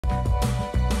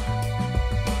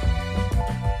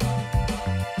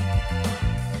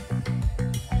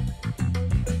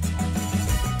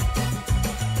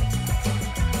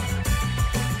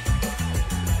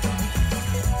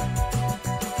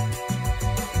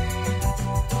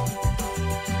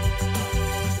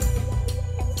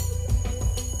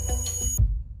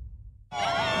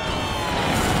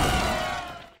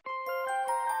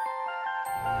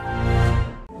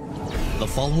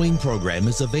following program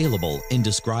is available in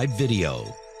described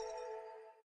video.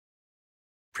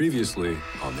 Previously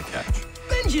on The Catch.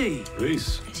 Benji!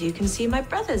 Reese. As you can see, my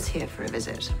brother's here for a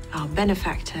visit. Our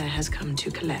benefactor has come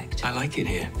to collect. I like it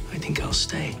here. I think I'll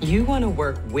stay. You want to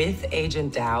work with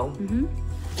Agent Dow?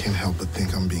 Can't help but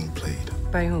think I'm being played.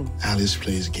 By whom? Alice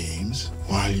plays games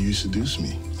while you seduce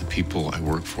me. The people I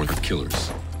work for, they're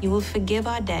killers. You will forgive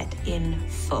our debt in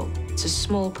full. It's a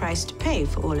small price to pay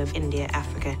for all of India,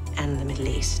 Africa, and the Middle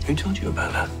East. Who told you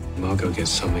about that? Margot gets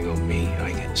something on me,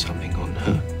 I get something on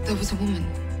her. There was a woman,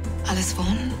 Alice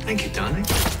Vaughan. Thank you, darling.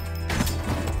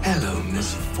 Hello,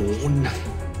 Miss Vaughan.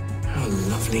 How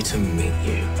lovely to meet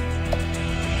you.